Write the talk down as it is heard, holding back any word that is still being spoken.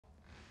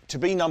to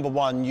be number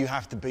one, you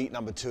have to beat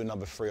number two and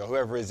number three, or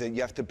whoever is it.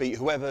 You have to beat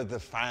whoever the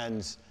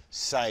fans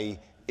say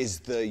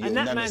is your and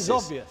that nemesis. man's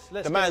obvious.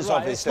 The man's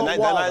obvious. The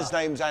man's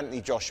name's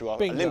Anthony Joshua,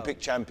 Bingo. Olympic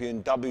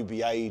champion,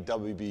 WBA,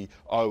 WBO,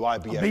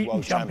 IBF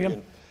world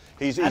champion.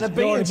 He has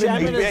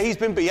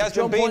been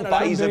beaten,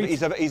 but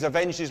he's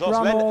avenged his loss.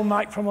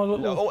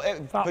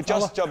 But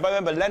just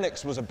remember,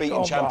 Lennox was a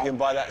beaten champion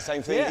by that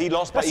same thing. Yeah. He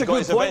lost, but he got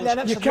his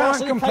revenge. You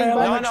can't compare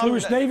Lennox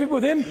Lewis David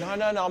with him.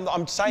 No,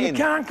 I'm saying... You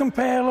can't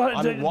compare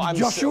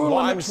Joshua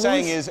What I'm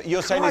saying is,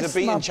 you're saying he's a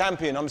beaten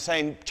champion. I'm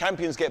saying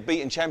champions get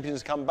beaten,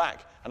 champions come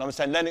back. And I'm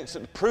saying Lennox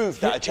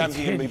proved that a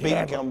champion can be beaten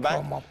and come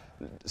back.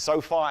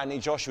 So far, Anthony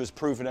Joshua's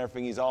proven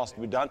everything he's asked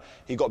to be done.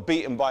 He got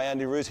beaten by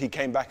Andy Ruiz. He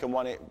came back and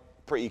won it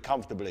pretty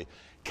comfortably.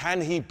 Can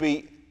he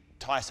beat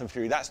Tyson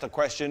Fury? That's the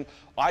question.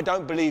 I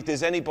don't believe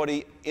there's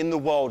anybody in the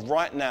world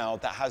right now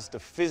that has the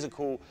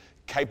physical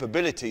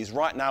capabilities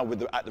right now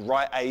at the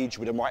right age,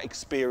 with the right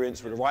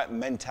experience, with the right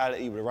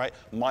mentality, with the right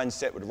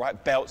mindset, with the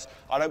right belts.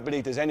 I don't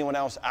believe there's anyone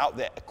else out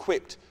there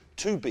equipped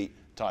to beat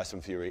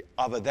Tyson Fury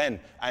other than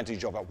Anthony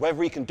Joshua.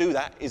 Whether he can do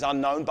that is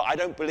unknown, but I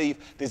don't believe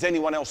there's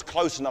anyone else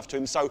close enough to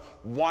him. So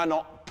why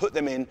not put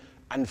them in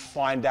and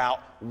find out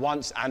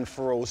once and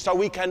for all, so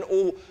we can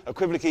all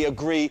equivocally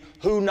agree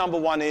who number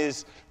one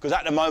is, because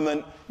at the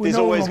moment there's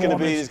always going to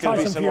be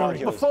some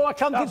arguments. Before I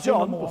come to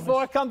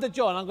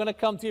John, I'm going to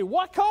come to you.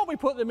 Why can't we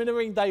put them in the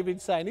ring?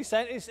 David's saying.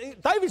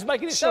 David's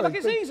making it sound like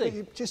it's easy. But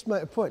you just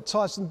make a point.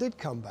 Tyson did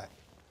come back.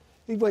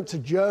 He went to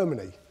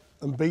Germany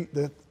and beat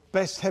the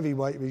best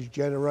heavyweight of his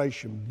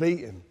generation, beat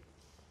him,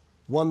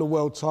 won the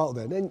world title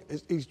there. And then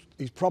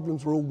his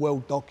problems were all well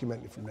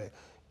documented from there.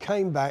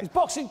 Came back. His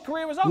boxing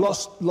career was over.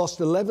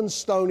 Lost 11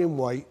 stone in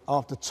weight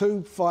after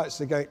two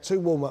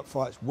warm-up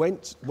fights.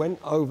 Went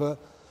over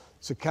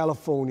to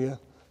California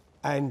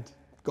and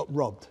got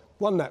robbed.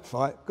 Won that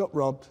fight, got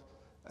robbed,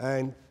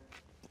 and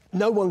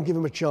no one gave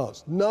him a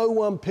chance. No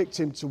one picked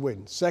him to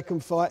win.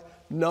 Second fight,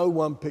 no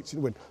one picked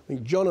him to win. I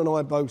think John and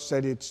I both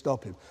said he'd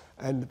stop him.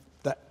 And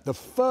the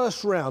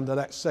first round of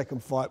that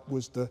second fight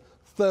was the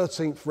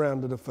 13th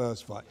round of the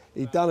first fight.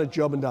 He'd done a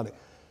job and done it.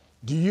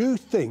 Do you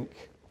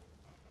think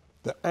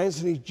that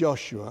Anthony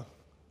Joshua,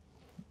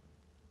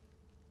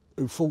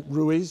 who fought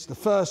Ruiz the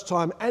first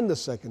time and the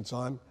second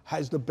time,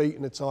 has the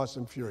beating of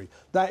Tyson Fury?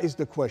 That is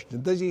the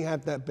question. Does he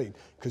have that beat?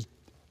 Because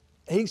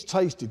he's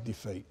tasted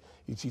defeat.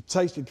 He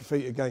tasted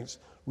defeat against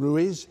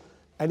Ruiz,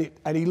 and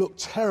he looked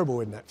terrible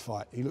in that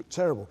fight. He looked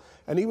terrible.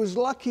 And he was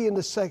lucky in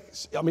the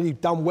second. I mean,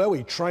 he'd done well.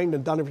 He trained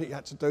and done everything he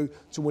had to do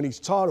to win his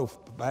title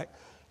back.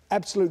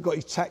 Absolutely got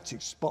his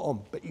tactics spot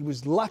on. But he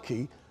was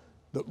lucky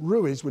that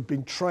Ruiz had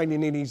been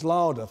training in his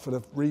larder for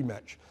the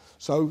rematch.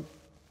 So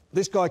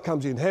this guy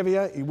comes in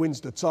heavier, he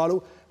wins the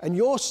title,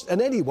 and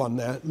anyone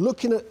there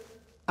looking at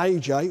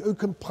AJ, who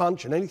can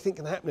punch and anything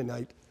can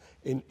happen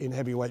in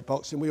heavyweight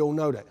boxing, we all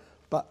know that.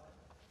 But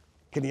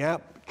can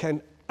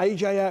AJ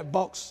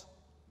outbox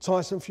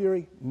Tyson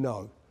Fury?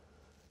 No.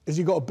 Has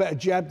he got a better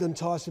jab than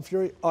Tyson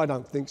Fury? I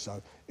don't think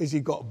so. Has he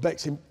got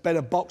a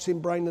better boxing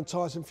brain than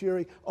Tyson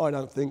Fury? I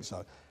don't think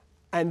so.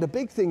 And the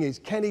big thing is,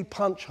 can he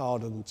punch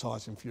harder than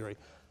Tyson Fury?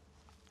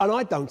 And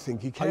I don't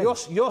think he can. You're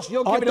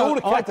giving all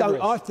the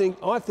categories.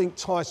 I think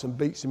Tyson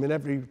beats him in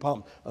every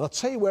department. And I'll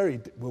tell you where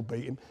he will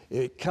beat him.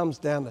 It comes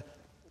down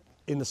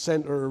in the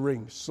centre of the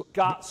ring.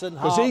 Guts and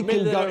heart,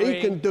 because he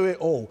can do it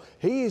all.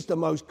 He is the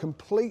most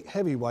complete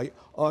heavyweight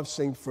I've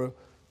seen for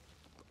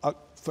a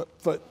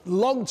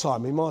long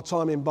time, in my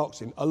time in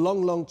boxing, a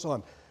long, long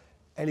time.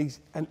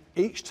 And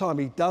each time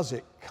he does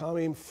it,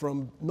 coming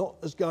from not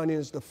as going in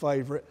as the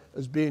favourite,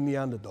 as being the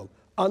underdog.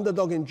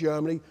 Underdog in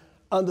Germany,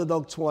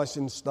 underdog twice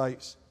in the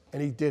States,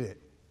 and he did it.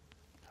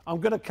 I'm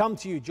going to come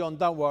to you, John,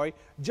 don't worry.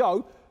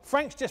 Joe,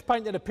 Frank's just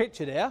painted a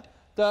picture there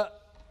that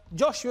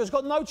Joshua's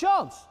got no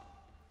chance.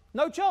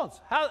 No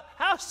chance.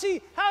 How's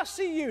he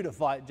you to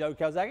fight, Joe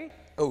Calzaghe?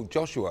 Oh,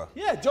 Joshua?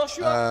 Yeah,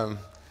 Joshua.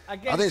 I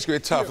think it's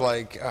going to be tough,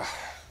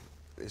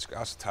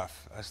 that's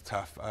tough. That's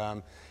tough.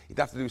 He'd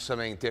have to do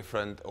something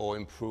different or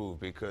improve,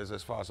 because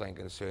as far as I'm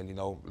concerned, you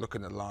know,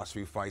 looking at the last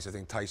few fights, I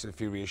think Tyson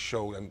Fury has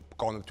shown and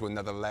gone up to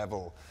another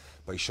level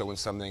by showing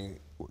something,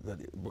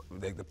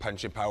 like the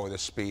punching power, the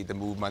speed, the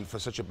movement. For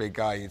such a big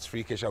guy, it's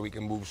freakish how he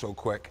can move so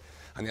quick,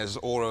 and he has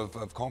an aura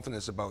of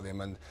confidence about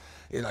him. And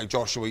you know,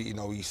 Joshua, you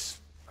know,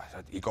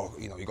 he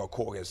got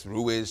caught against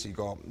Ruiz. He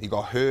got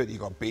hurt. He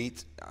got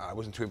beat. I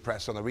wasn't too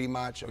impressed on the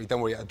rematch. He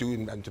done what he had to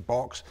do and to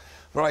box.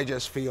 But I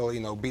just feel, you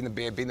know, being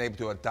able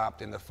to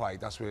adapt in the fight,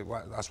 that's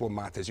what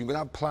matters. You can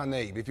have plan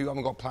A, but if you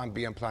haven't got plan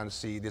B and plan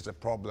C, there's a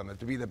problem. And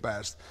to be the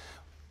best,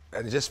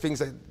 and it just things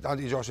that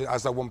Anthony Joshua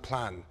has that one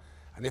plan.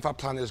 And if our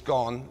plan is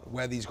gone,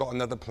 whether he's got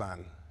another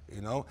plan. You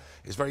know,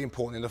 it's very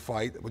important in the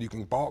fight. When you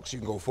can box, you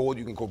can go forward,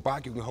 you can go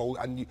back, you can hold,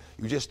 and you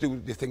just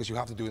do the things you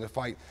have to do in the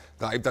fight.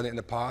 That I've done it in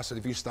the past, and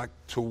if you stuck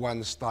to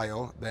one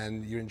style,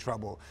 then you're in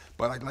trouble.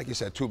 But like you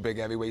said, two big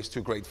heavyweights,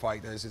 two great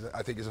fighters.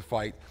 I think it's a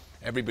fight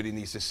everybody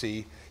needs to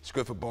see. It's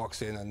good for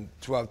boxing, and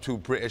to have two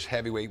British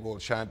heavyweight world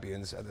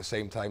champions at the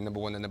same time,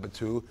 #1 and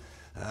 #2.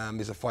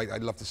 is a fight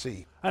I'd love to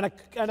see. And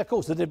of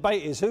course, the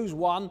debate is who's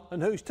one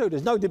and who's two.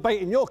 There's no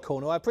debate in your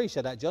corner. I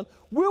appreciate that, John.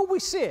 Will we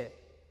see it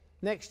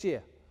next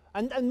year?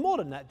 And more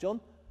than that,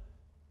 John,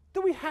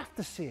 do we have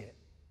to see it?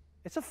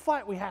 It's a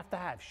fight we have to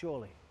have,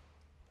 surely.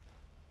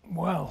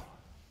 Well,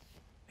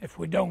 if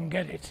we don't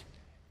get it,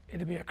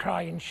 it'd be a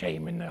crying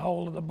shame in the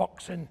whole of the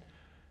boxing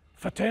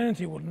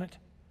fraternity, wouldn't it?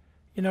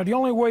 You know, the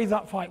only way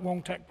that fight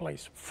won't take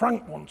place,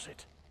 Frank wants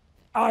it,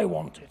 I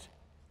want it,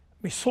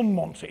 my son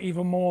wants it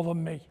even more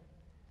than me.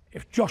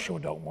 If Joshua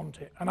don't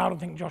want it, and I don't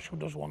think Joshua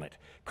does want it,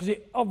 because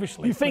it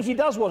obviously... You think he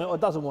does want it or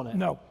doesn't want it?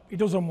 No, he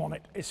doesn't want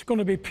it. It's going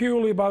to be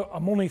purely about a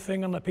money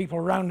thing, and the people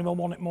around him will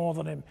want it more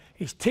than him.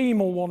 His team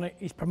will want it,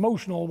 his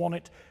promotion will want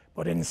it,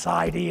 but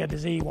inside here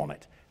does he want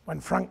it? When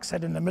Frank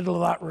said in the middle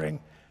of that ring,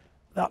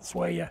 that's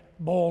where your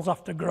balls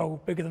have to grow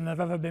bigger than they've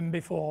ever been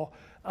before.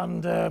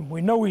 And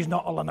we know he's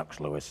not a Lennox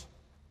Lewis.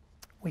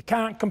 We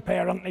can't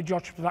compare Anthony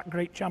Joshua to that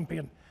great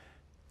champion.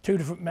 Two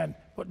different men.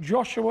 But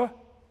Joshua,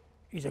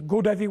 he's a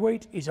good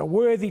heavyweight. He's a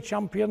worthy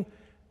champion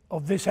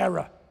of this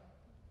era.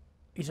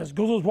 He's as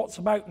good as what's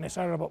about in this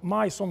era, but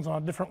my son's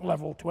on a different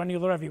level to any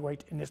other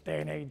heavyweight in this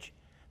day and age,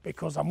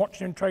 because I'm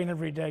watching him train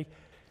every day.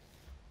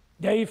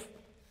 Dave,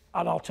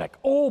 and I'll take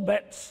all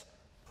bets,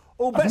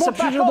 as much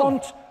as you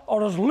want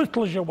or as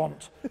little as you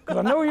want. Because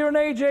I know you're an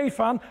AJ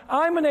fan,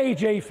 I'm an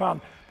AJ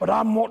fan, but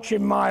I'm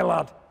watching my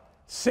lad,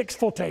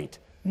 6'8",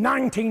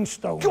 19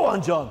 stone. Go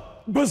on, John.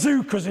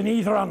 Bazookas in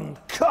either hand.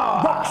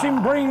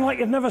 Boxing brain like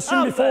you've never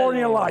seen before in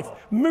your life.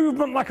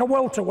 Movement like a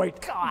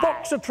welterweight.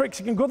 Boxer tricks,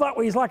 he can go that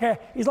way. He's like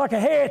a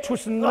hair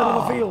twist in the middle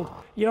of the field.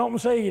 You know what I'm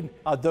saying?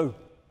 I do.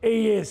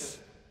 He is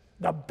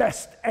the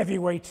best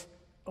heavyweight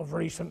of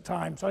recent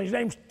times. So his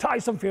name's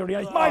Tyson Fury,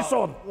 and he's my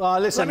son.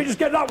 Listen. Let me just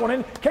get that one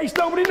in case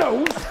nobody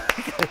knows.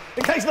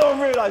 In case no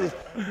one realises.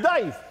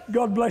 Dave.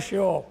 God bless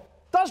you all.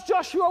 Does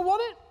Joshua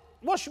want it?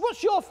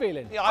 What's your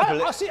feeling? Yeah,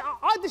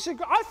 I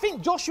disagree. I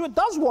think Joshua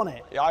does want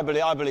it. Yeah,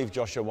 I believe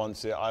Joshua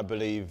wants it. I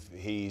believe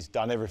he's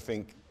done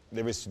everything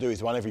there is to do.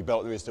 He's won every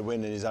belt there is to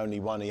win, and he's only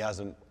one he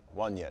hasn't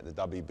won yet: the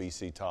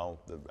WBC title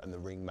and the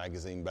Ring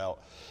Magazine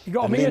belt. You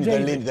got me,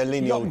 David. The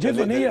lineal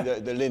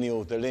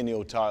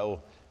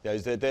title. Yeah,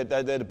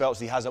 they're the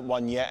belts he hasn't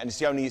won yet, and it's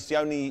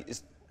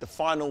the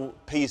final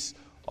piece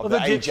of the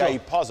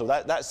AJ puzzle.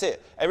 That's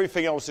it.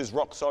 Everything else is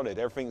rock solid.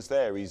 Everything's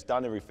there. He's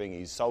done everything.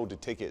 He's sold the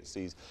tickets.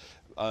 He's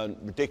earned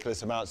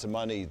ridiculous amounts of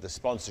money, the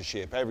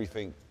sponsorship,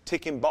 everything,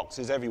 ticking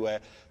boxes everywhere.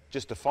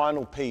 Just the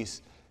final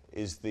piece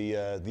is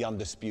the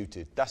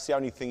undisputed. That's the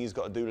only thing he's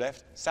got to do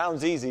left.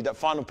 Sounds easy, that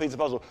final piece of the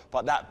puzzle,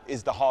 but that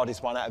is the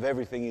hardest one out of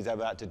everything he's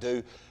ever had to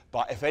do.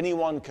 But if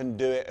anyone can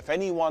do it, if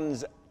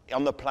anyone's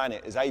on the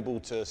planet is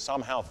able to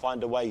somehow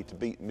find a way to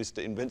beat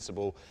Mr.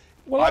 Invincible,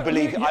 well, I know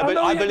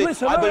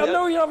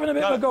you're having a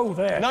bit of a go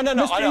there.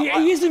 No.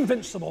 He is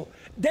invincible.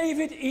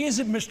 David, he is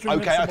Mr.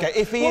 Invincible. Okay.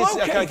 If he is,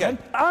 okay.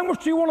 How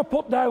much do you want to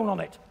put down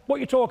on it? What are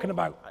you talking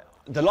about?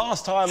 The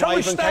last time Shall I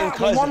even came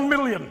close. 1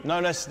 million.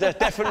 No,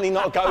 definitely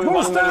not go with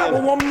 1 million. Start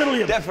with 1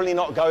 million. Definitely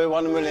not go with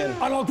 1 million.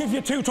 And I'll give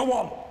you 2 to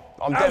 1.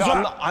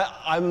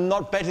 I'm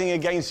not betting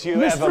against you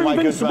Mr. ever, my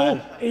good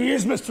man. He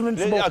is Mr.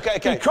 Invincible. Okay.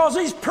 Because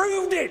he's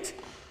proved it.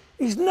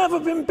 He's never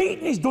been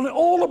beaten. He's done it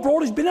all abroad.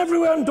 He's been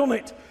everywhere and done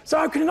it. So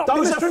how can he not be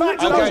Mr.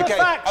 Invincible?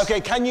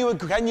 Okay. Can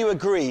you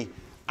agree?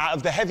 Out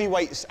of the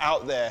heavyweights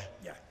out there,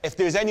 if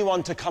there's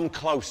anyone to come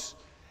close,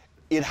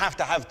 you'd have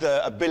to have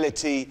the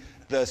ability,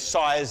 the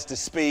size, the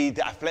speed,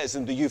 the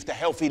athleticism, the youth, the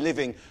healthy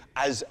living,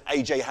 as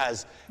AJ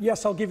has.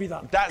 Yes, I'll give you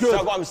that. That's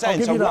what I'm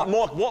saying. So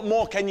what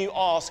more can you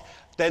ask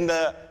than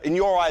in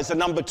your eyes, the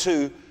number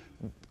 2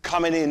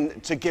 coming in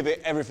to give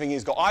it everything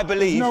he's got? I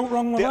believe there's no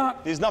wrong with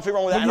that. There's nothing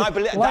wrong with that, and I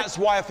believe that's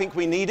why I think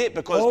we need it,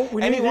 because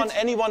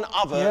anyone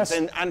other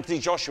than Anthony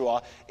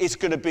Joshua, it's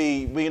going to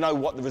be, we know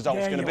what the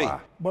result's going to be.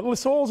 But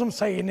listen, all I'm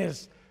saying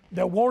is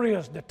they're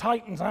warriors, they're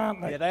titans,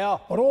 aren't they? Yeah, they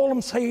are. But all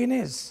I'm saying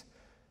is,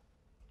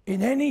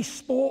 in any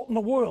sport in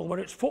the world,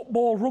 whether it's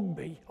football,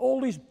 rugby,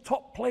 all these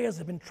top players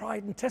have been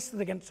tried and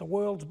tested against the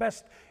world's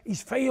best.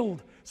 He's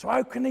failed. So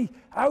how can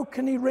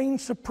he reign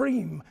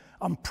supreme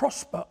and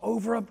prosper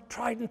over a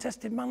tried and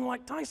tested man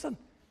like Tyson?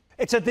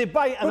 It's a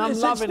debate, and I'm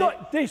loving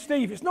it.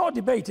 Steve, it's not a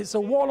debate, it's a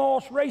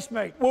one-horse race,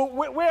 mate. Well,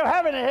 we're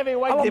having a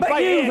heavyweight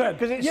debate here,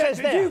 because it says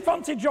there. If you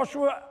fancy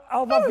Joshua,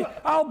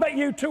 I'll bet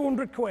you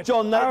 200 quid.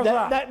 John,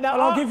 and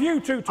I'll give you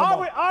 2 to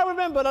 1. I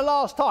remember the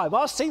last time.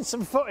 I've seen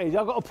some footage.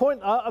 I've got a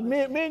point.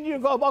 Me and you,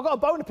 I've got a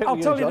bone to pick with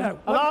you, John. I'll tell you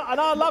now. And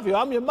I love you.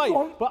 I'm your mate.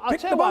 But I'll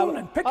tell you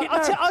what. Pick it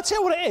now. I'll tell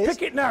you what it is.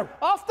 Pick it now.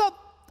 After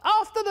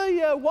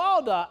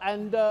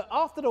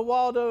the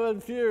Wilder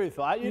and Fury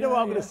fight, you know what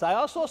I'm going to say.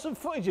 I saw some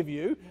footage of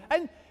you,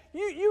 and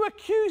you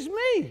accused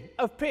me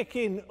of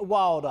picking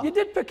Wilder. You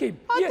did pick him.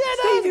 I did.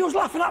 Steve, he was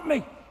laughing at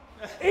me.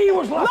 He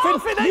was laughing.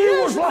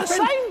 You was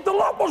laughing. The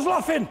lot was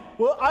laughing.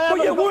 Well,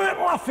 but you weren't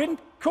laughing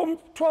come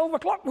 12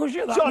 o'clock, was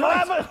you? That John,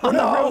 night?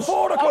 I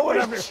 4 o'clock,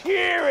 I was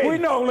cheering. We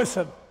know,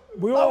 listen,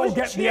 we all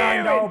get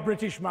behind our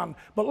British man.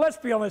 But let's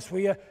be honest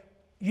with you,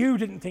 you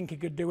didn't think he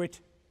could do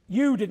it.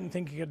 You didn't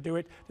think he could do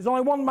it. There's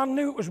only one man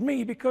knew it was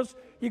me because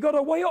you got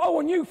away. Oh,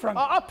 and you, Frank.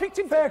 I picked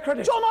him. Fair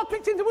credit. John, I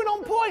picked him to win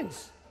on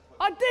points.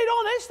 I did,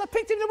 honest. I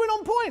picked him to win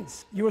on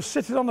points. You were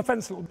sitting on the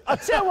fence a little bit. I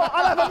tell you what,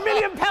 I'll have £1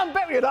 million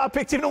bet with you that I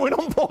picked him to win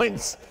on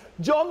points.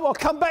 John, we'll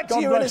come back to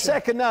God you in a bless you.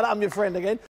 second now that I'm your friend again.